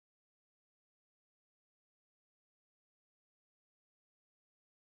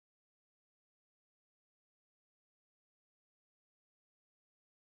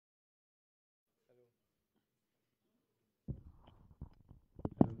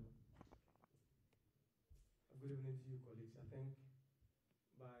you, colleagues. I think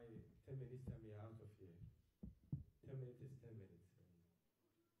by 10 minutes time we are out of here. 10 minutes is 10 minutes.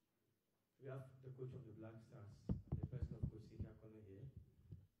 We have the coach of the Black Stars, the person of Coach Akunnor here,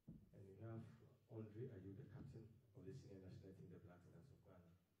 and we have Andre, are you the captain of the senior national team, the Black Stars of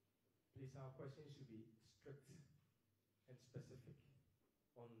Ghana? Please, our questions should be strict and specific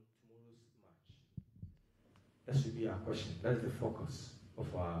on tomorrow's match. That should be our question. That's the focus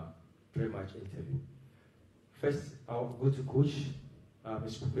of our pre-match interview. First, I'll go to Coach.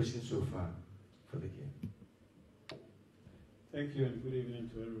 His preparation so far for the game. Thank you and good evening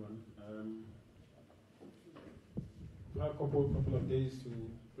to everyone. We have a couple of days to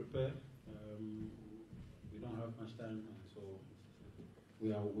prepare. We don't have much time, so we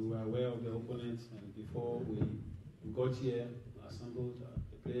were aware of the opponents, and before we got here, assembled,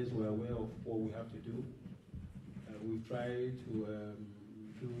 the players were aware of what we have to do. We've tried to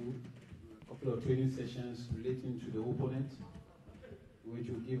do a couple of training sessions relating to the opponent, which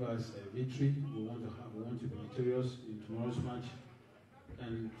will give us a victory. We want to be victorious in tomorrow's match,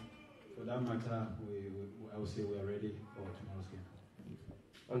 and for that matter, I would say we are ready for tomorrow's game.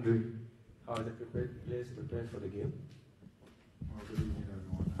 Andre, how are the players prepared for the game? Well, good evening,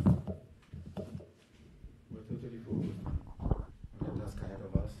 everyone. We're totally focused on the task ahead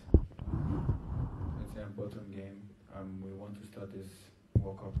of us. It's an important game. We want to start this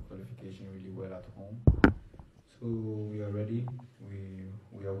World Cup qualification really well at home. So we are ready.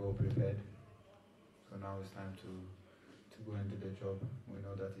 We are well prepared. So now it's time to go into the job. We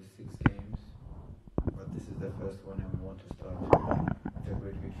know that it's 6 games, but this is the first one, and we want to start with a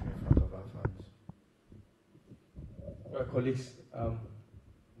great victory in front of our fans. Well, colleagues,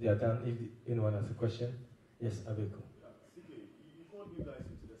 they are done. If anyone has a question, yes, Abeko. CK, you called new guys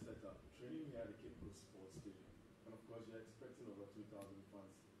into the setup, training here at the Cape Coast Sports Stadium, and of course you're expecting over 2,000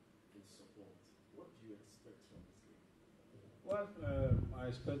 fans in support. What do you expect from this game? Well,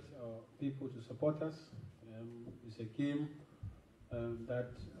 I expect people to support us. It's a game that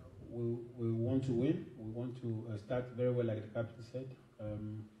we want to win. We want to start very well, like the captain said.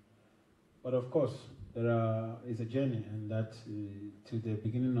 But of course, it's a journey, and that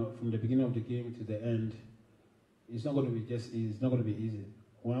from the beginning of the game to the end, it's not going to be it's not going to be easy.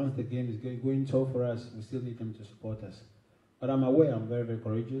 Once the game is going tough for us, we still need them to support us. But I'm aware, I'm very, very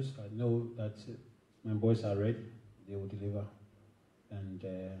courageous. I know that my boys are ready. They will deliver, and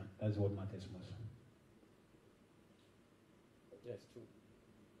that's what matters most. Yes, true.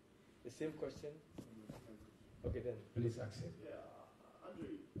 The same question? Okay, then please accept. Yeah,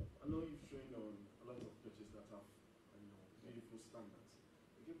 Andre, I know you've trained on a lot of pitches that have beautiful standards.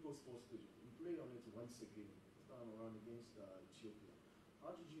 The Cape Coast Sports Stadium, you play on it once again, this time around against Ethiopia.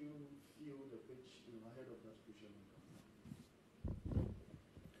 How did you feel the pitch ahead of that crucial moment?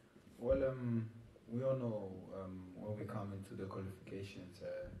 Well, we all know when we come into the qualifications,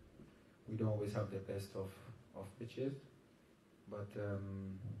 we don't always have the best of pitches, but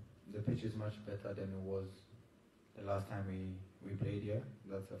the pitch is much better than it was the last time we played here.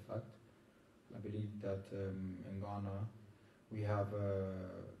 That's a fact. I believe that in Ghana we have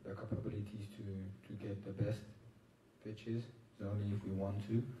the capabilities to get the best pitches. It's only if we want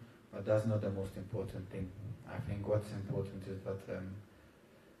to, but that's not the most important thing. I think what's important is that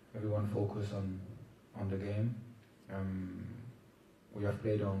everyone focus on the game. We have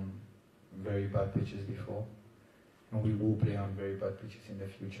played on very bad pitches before, and we will play on very bad pitches in the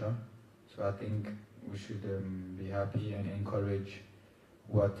future. So I think we should be happy and encourage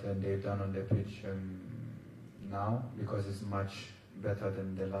what they've done on the pitch now, because it's much better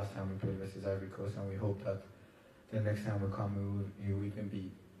than the last time we played versus Ivory Coast, and we hope that the next time we come, we will even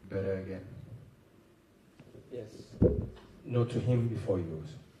be better again. Yes. No to him before you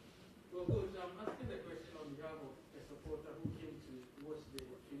also. Well, Coach, I'm asking the question on behalf of a supporter who came to watch the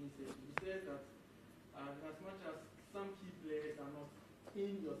training session. You said that as much as some key players are not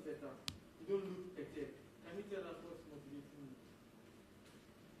in your setup, you don't look protected. Can you tell us what's motivating you?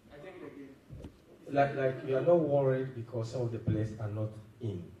 I take it again. Like you are not worried because some of the players are not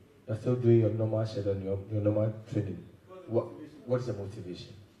in. You're still doing your normal schedule, your normal training. What's the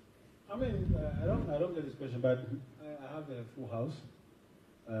motivation? I mean, I don't get this question, but I have a full house.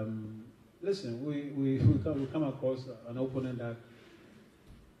 Listen, we come across an opponent that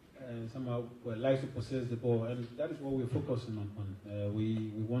somehow likes to possess the ball, and that is what we're focusing on.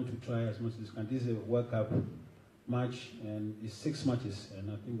 We want to try as much as we can. This is a World Cup match, and it's 6 matches,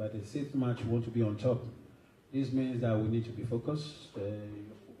 and I think by the 6th match we want to be on top. This means that we need to be focused.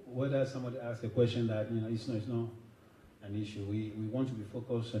 Whether somebody asks a question that it's not an issue. We want to be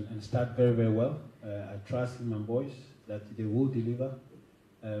focused and start very, very well. I trust in my boys that they will deliver,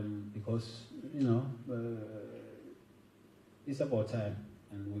 because it's about time,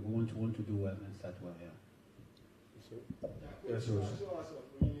 and we want to do well and start well. Yeah. Yes, can you assure us of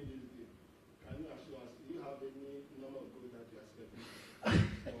winning this game? Can you assure us, do you have any number of goals that you are expecting?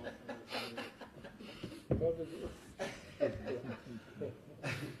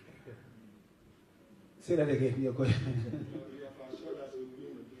 Say that again. Your question. You have assured us we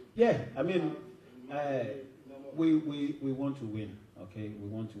will win the game. Yeah, I mean, we want to win. Okay, we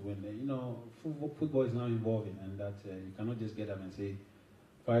want to win. You know, football is now evolving, and that you cannot just get up and say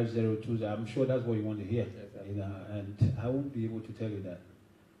 5-0, 2-0. I'm sure that's what you want to hear. You know, and I won't be able to tell you that.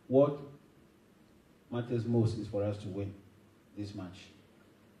 What matters most is for us to win this match,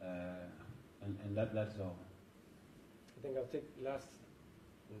 and that's all. I think I'll take last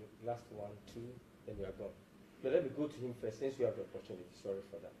one, two, then we are gone. But let me go to him first, since you have the opportunity. Sorry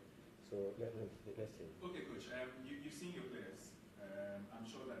for that. So let's see. Okay, Coach. You've seen your players. I'm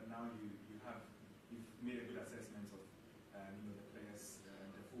sure that now you've made a good assessment of the players,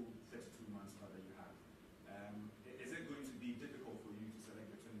 the full 32 months that you have. Is it going to be difficult for you to select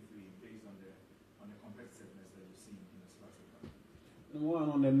the 23 based on the competitiveness that you've seen in the squad so far? No,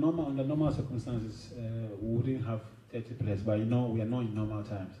 on the normal circumstances, we wouldn't have 30 players, but we are not in normal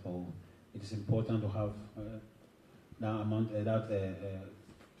times, so it is important to have that amount,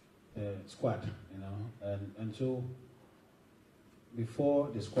 squad, and so before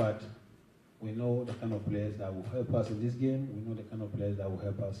the squad, we know the kind of players that will help us in this game. We know the kind of players that will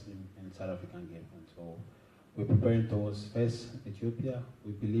help us in South African game, and so we're preparing towards first Ethiopia.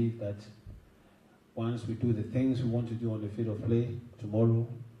 We believe that once we do the things we want to do on the field of play, tomorrow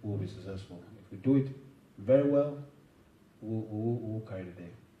we'll be successful. If we do it very well, we'll carry the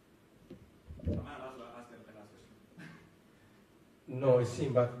day. Am I allowed to ask the last question? No, it's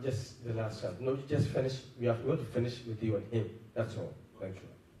him, but just the last one. No, you just finish. We want to finish with you and him. That's all. Thank you.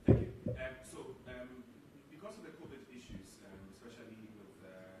 Thank you. Because of the COVID issues, especially with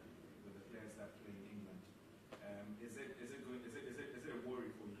the players that play in England, is it a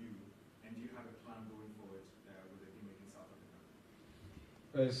worry for you? And do you have a plan going forward with the game against South Africa?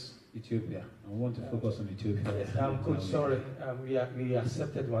 First, Ethiopia. I want to focus on Ethiopia. Yes, Coach, sorry. We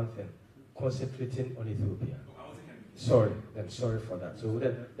accepted one thing. Concentrating on Ethiopia. Sorry for that. So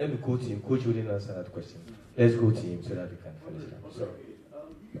then let me go to him. Coach wouldn't answer that question. Let's go to him so that we can finish that. Sorry.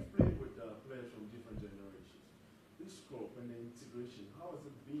 You've played with players from different generations. This scope and the integration, how has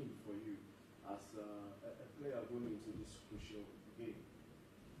it been for you as a player going into this crucial game?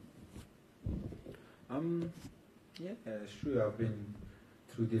 Yeah, it's true. I've been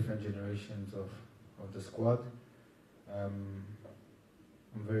through different generations of the squad. I'm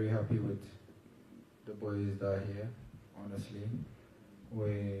very happy with the boys that are here, honestly.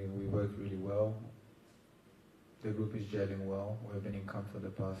 We work really well. The group is gelling well. We've been in camp for the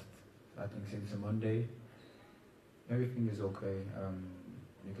past, I think, since Monday. Everything is okay.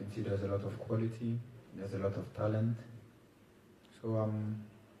 You can see there's a lot of quality. There's a lot of talent. So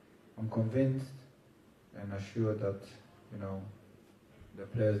I'm convinced and assured that, the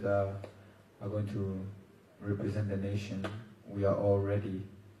players that are going to represent the nation, we are all ready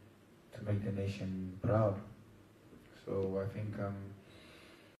to make the nation proud. So I think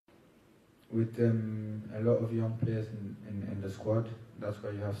with a lot of young players in the squad, that's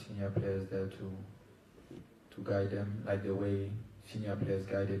why you have senior players there to guide them, like the way senior players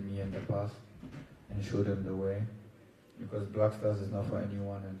guided me in the past and showed them the way. Because Black Stars is not for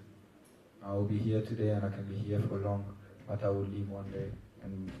anyone, and I will be here today and I can be here for long, but I will leave one day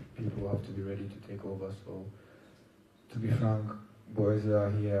and people have to be ready to take over. So to be frank, boys that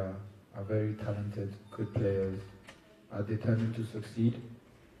are here are very talented, good players, are determined to succeed.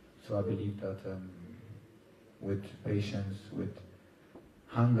 So I believe that with patience, with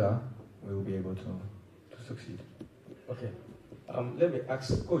hunger, we will be able to succeed. Okay. Let me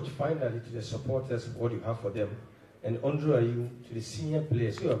ask Coach finally to the supporters what you have for them. And Andrew, are you to the senior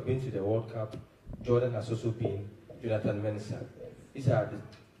players who have been to the World Cup? Jordan has also been, Jonathan Mensah. These are the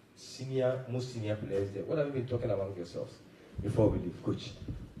most senior players there. What have you been talking among yourselves before we leave, Coach?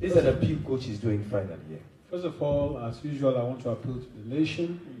 These are the people Coach is doing finally here. First of all, as usual, I want to appeal to the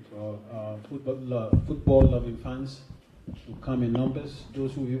nation, to our football-loving fans to come in numbers.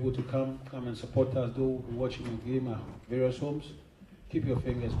 Those who are able to come and support us. Those who are watching the game at various homes, keep your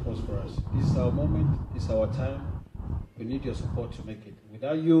fingers crossed for us. This is our moment. This is our time. We need your support to make it.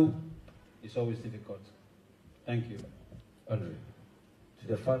 Without you, it's always difficult. Thank you. Andre, to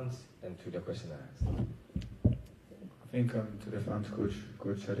the fans and to the question I asked. I think to the fans,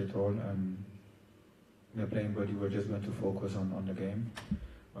 Coach said it all. The playing body, we're just going to focus on the game.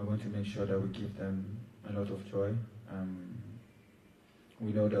 We're going to make sure that we give them a lot of joy.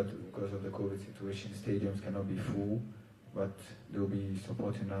 We know that because of the COVID situation, stadiums cannot be full but they'll be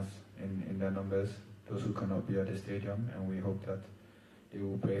supporting us in their numbers, those who cannot be at the stadium, and we hope that they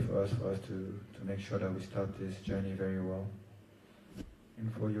will pray for us to make sure that we start this journey very well.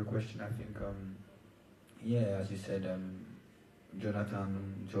 And for your question, I think, as you said,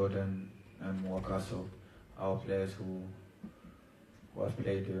 Jonathan, Jordan, and Wakaso, our players who have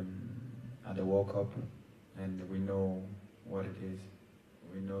played at the World Cup, and we know what it is.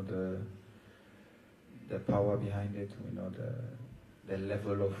 We know the power behind it. We know the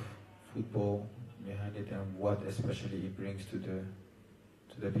level of football behind it, and what especially it brings to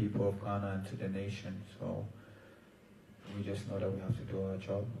the people of Ghana and to the nation. So we just know that we have to do our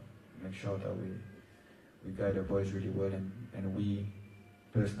job, make sure that we guide the boys really well, and we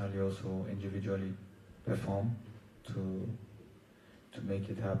personally also individually perform to make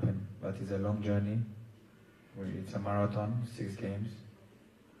it happen. But it's a long journey. It's a marathon, 6 games,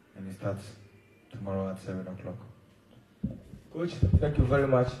 and it starts tomorrow at 7 o'clock. Coach, thank you very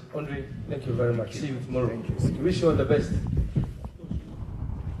much. Andre, thank you very much. See you tomorrow. We wish you all the best.